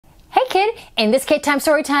Kid. In this KidTime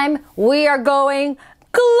Storytime, we are going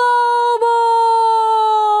global.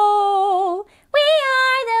 We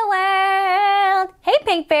are the world. Hey,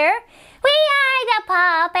 Pink Bear. We are the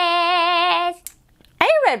puppets.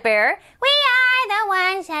 Hey, Red Bear. We are the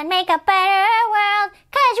ones that make a better world,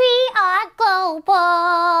 'cause we are global.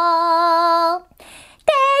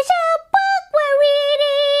 There's a book we're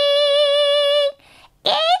reading.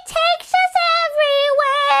 It takes us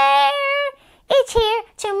everywhere. It's here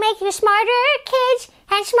to make you smarter kids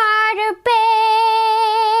and smarter bears.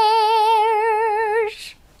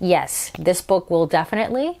 Yes, this book will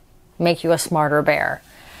definitely make you a smarter bear.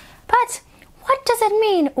 But what does it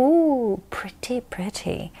mean? Ooh, pretty,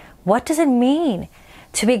 pretty. What does it mean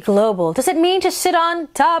to be global? Does it mean to sit on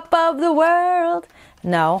top of the world?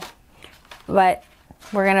 No, but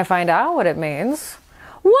we're gonna find out what it means.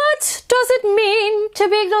 What does it mean to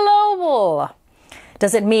be global?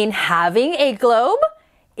 Does it mean having a globe?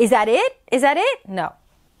 Is that it? Is that it? No.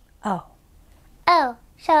 Oh. Oh,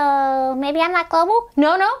 so maybe I'm not global?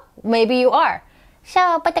 No, maybe you are.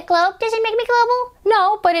 So, but the globe doesn't make me global?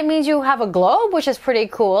 No, but it means you have a globe, which is pretty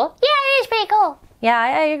cool. Yeah, it is pretty cool. Yeah,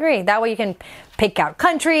 I agree. That way you can pick out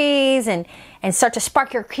countries and start to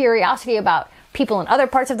spark your curiosity about people in other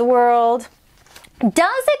parts of the world.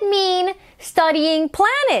 Does it mean studying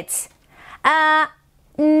planets?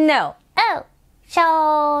 No. Oh,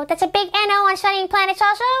 so that's a big NO on studying planets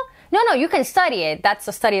also? No, you can study it. That's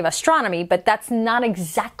the study of astronomy, but that's not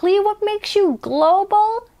exactly what makes you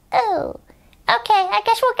global. Oh, okay, I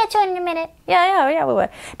guess we'll get to it in a minute. Yeah, we will.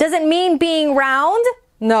 Does it mean being round?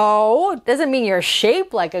 No. Doesn't mean you're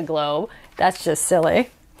shaped like a globe. That's just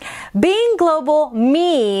silly. Being global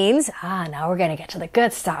means, now we're gonna get to the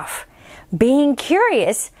good stuff. Being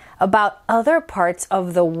curious about other parts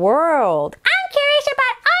of the world. I'm curious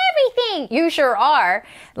about everything. You sure are.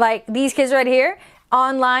 Like these kids right here,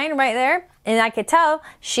 online right there. And I could tell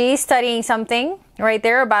she's studying something right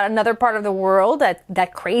there about another part of the world.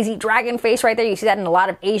 That crazy dragon face right there. You see that in a lot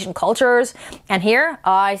of Asian cultures. And here,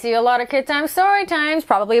 I see a lot of KidTime Storytimes,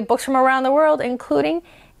 probably books from around the world, including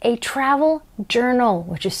a travel journal,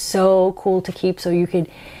 which is so cool to keep so you could,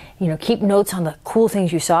 keep notes on the cool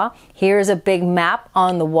things you saw. Here's a big map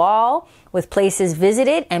on the wall with places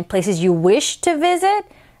visited and places you wish to visit.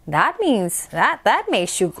 That means that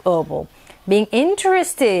makes you global. Being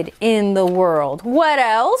interested in the world. What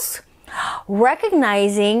else?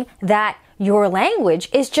 Recognizing that your language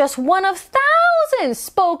is just one of thousands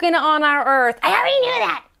spoken on our earth. I already knew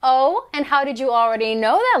that. Oh, and how did you already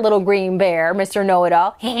know that, little green bear, Mr.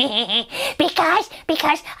 Know-It-All?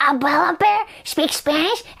 because Abuela Bear speaks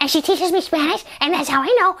Spanish and she teaches me Spanish, and that's how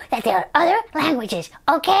I know that there are other languages.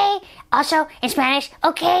 Okay? Also, in Spanish,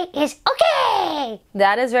 okay is okay.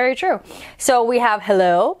 That is very true. So we have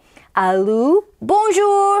hello, aloo,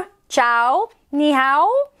 bonjour, ciao, ni hao,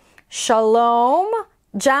 shalom,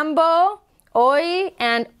 jambo, oi,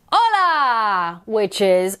 and hola, which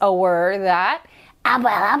is a word that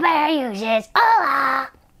Abuela Bear uses. Hola.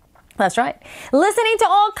 That's right. Listening to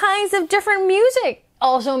all kinds of different music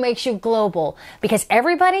also makes you global because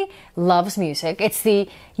everybody loves music. It's the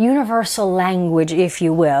universal language, if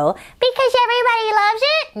you will. Because everybody loves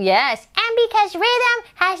it? Yes. And because rhythm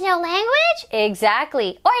has no language?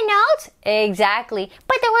 Exactly. Or notes? Exactly.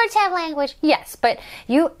 But the words have language. Yes, but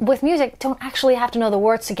you, with music, don't actually have to know the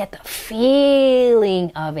words to get the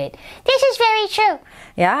feeling of it. This is very true.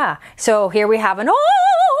 Yeah. So here we have an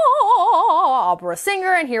opera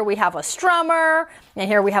singer, and here we have a strummer, and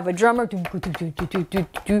here we have a drummer.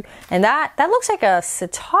 And that looks like a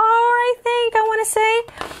sitar, I think I want to say.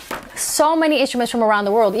 So many instruments from around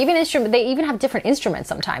the world. They even have different instruments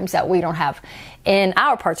sometimes that we don't have in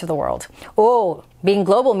our parts of the world. Oh, being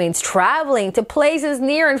global means traveling to places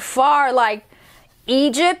near and far, like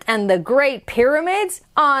Egypt and the Great Pyramids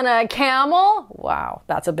on a camel. Wow,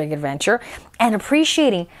 that's a big adventure. And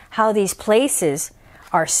appreciating how these places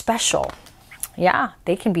are special. Yeah,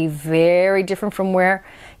 they can be very different from where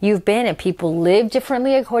you've been, and people live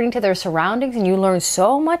differently according to their surroundings, and you learn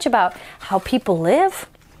so much about how people live.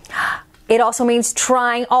 It also means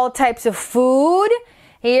trying all types of food.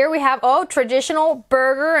 Here we have, traditional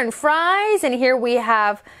burger and fries, and here we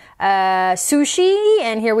have sushi,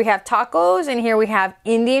 and here we have tacos, and here we have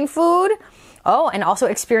Indian food. Oh, and also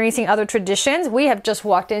experiencing other traditions. We have just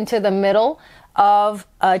walked into the middle of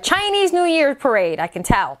a Chinese New Year parade, I can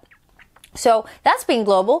tell. So that's being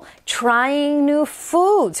global. Trying new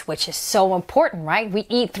foods, which is so important, right? We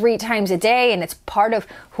eat 3 times a day and it's part of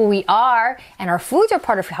who we are, and our foods are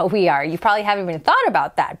part of how we are. You probably haven't even thought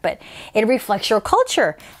about that, but it reflects your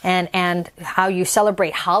culture, and how you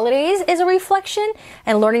celebrate holidays is a reflection,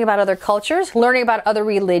 and learning about other cultures, learning about other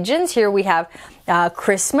religions. Here we have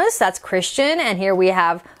Christmas, that's Christian, and here we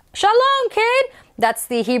have Shalom, kid. That's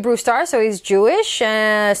the Hebrew star, so he's Jewish,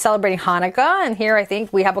 celebrating Hanukkah. And here I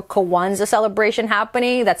think we have a Kwanzaa celebration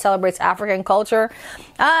happening that celebrates African culture.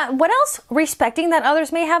 What else? Respecting that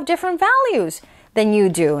others may have different values than you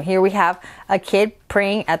do. Here we have a kid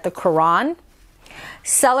praying at the Quran.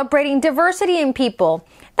 Celebrating diversity in people.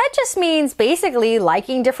 That just means basically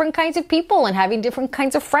liking different kinds of people and having different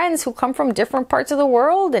kinds of friends who come from different parts of the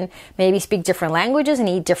world and maybe speak different languages and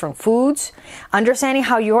eat different foods. Understanding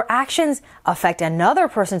how your actions affect another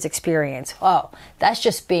person's experience. Oh, that's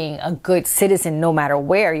just being a good citizen no matter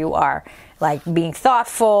where you are. Like being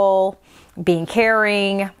thoughtful, being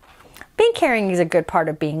caring. Being caring is a good part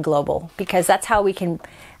of being global because that's how we can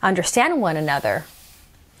understand one another.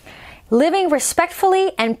 Living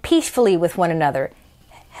respectfully and peacefully with one another.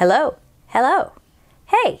 Hello, hello,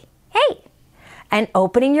 hey, hey. And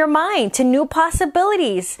opening your mind to new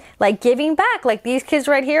possibilities, like giving back. Like these kids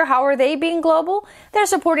right here, how are they being global? They're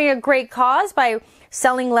supporting a great cause by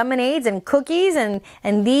selling lemonades and cookies, and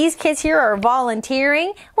these kids here are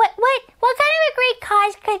volunteering. What kind of a great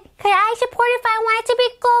cause could I support if I wanted to be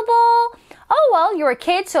global? Oh, well, you're a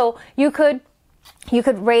kid, so you could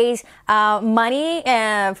raise money,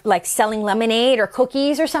 like selling lemonade or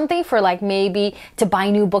cookies or something for like maybe to buy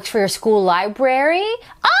new books for your school library. Oh,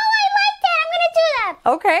 I like that. I'm going to do that.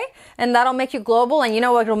 Okay. And that'll make you global. And you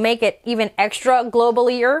know what will make it even extra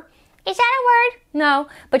globalier? Is that a word? No.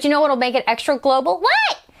 But you know what'll make it extra global?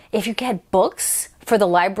 What? If you get books for the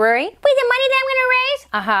library. Wait, the money that I'm going to raise?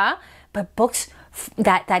 Uh-huh. But books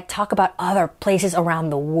that talk about other places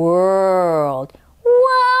around the world.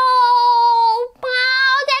 Whoa!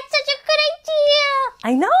 Wow, that's such a good idea.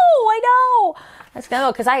 I know. That's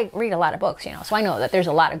good because I read a lot of books, so I know that there's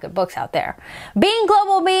a lot of good books out there. Being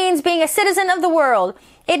global means being a citizen of the world.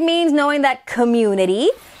 It means knowing that community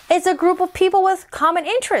is a group of people with common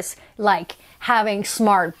interests, like having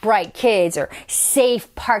smart, bright kids or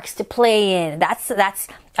safe parks to play in. That's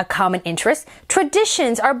a common interest.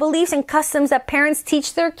 Traditions are beliefs and customs that parents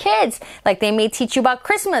teach their kids. Like they may teach you about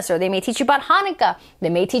Christmas, or they may teach you about Hanukkah. They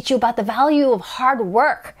may teach you about the value of hard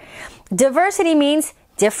work. Diversity means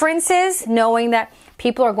differences, knowing that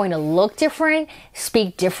people are going to look different,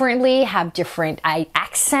 speak differently, have different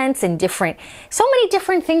accents and so many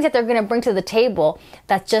different things that they're going to bring to the table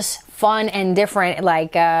that's just fun and different,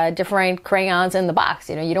 like different crayons in the box.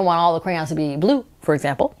 You don't want all the crayons to be blue, for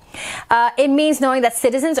example. It means knowing that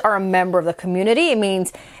citizens are a member of the community. It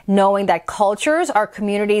means knowing that cultures are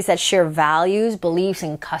communities that share values, beliefs,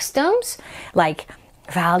 and customs, like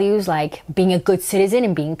values like being a good citizen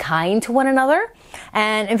and being kind to one another.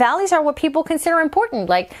 And values are what people consider important.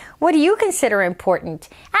 Like, what do you consider important?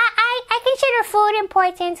 I consider food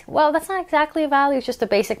important. Well, that's not exactly a value, it's just a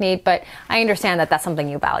basic need, but I understand that that's something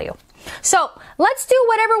you value. So let's do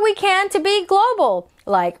whatever we can to be global,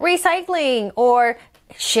 like recycling or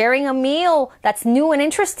sharing a meal that's new and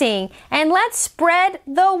interesting. And let's spread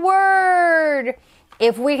the word.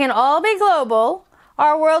 If we can all be global,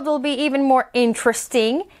 our world will be even more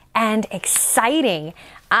interesting and exciting.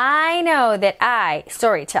 I know that I,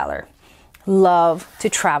 Storyteller, love to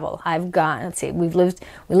travel. We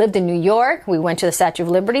lived in New York. We went to the Statue of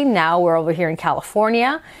Liberty. Now we're over here in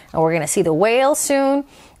California, and we're going to see the whales soon.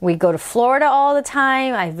 We go to Florida all the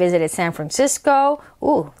time. I visited San Francisco.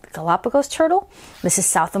 Ooh, the Galapagos turtle. This is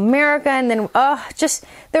South America. And then,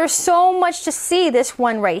 there's so much to see. This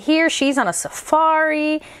one right here, she's on a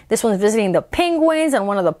safari. This one's visiting the penguins on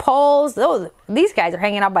one of the poles. These guys are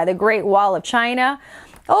hanging out by the Great Wall of China.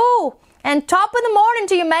 Oh, and top of the morning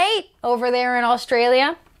to you, mate, over there in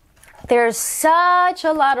Australia. There's such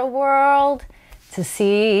a lot of world to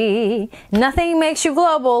see. Nothing makes you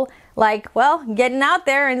global like, getting out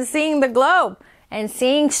there and seeing the globe and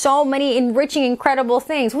seeing so many enriching, incredible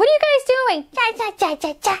things. What are you guys doing? Cha, cha, cha,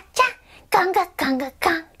 cha, cha, cha. Conga, conga,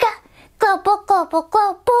 conga. Global, global,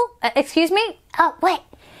 global. Excuse me? Oh, wait.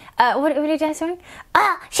 What are you guys doing?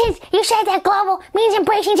 Since you said that global means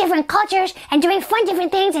embracing different cultures and doing fun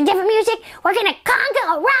different things and different music, we're gonna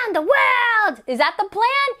conga around the world! Is that the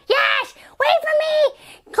plan? Yes! Wait for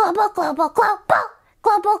me! Global, global, global!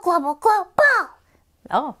 Global, global, global!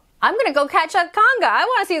 Oh, I'm gonna go catch a conga. I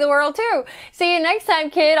wanna see the world too. See you next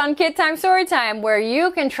time, kid, on KidTime StoryTime, where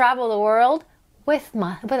you can travel the world with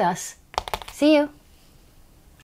us. See you.